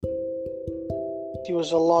There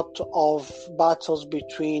was a lot of battles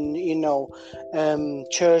between,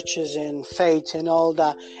 churches and faith and all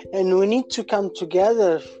that. And we need to come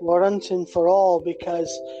together once and for all,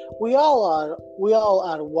 because we all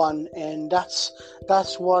are one. And that's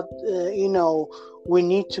what, we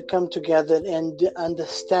need to come together and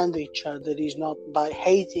understand each other. Is not by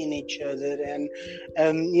hating each other and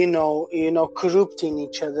corrupting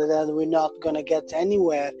each other that we're not gonna get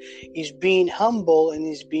anywhere. Is being humble and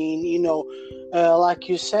is being like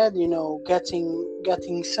you said,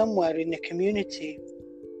 getting somewhere in the community.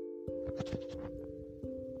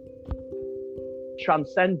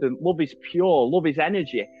 Transcendent. Love is pure. Love is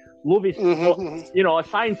energy. Love is, a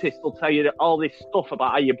scientist will tell you all this stuff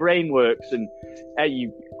about how your brain works and how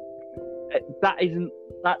you.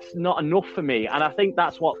 That's not enough for me. And I think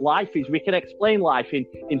that's what life is. We can explain life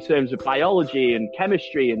in terms of biology and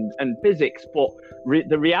chemistry and physics, but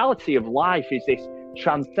the reality of life is this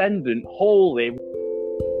transcendent, holy,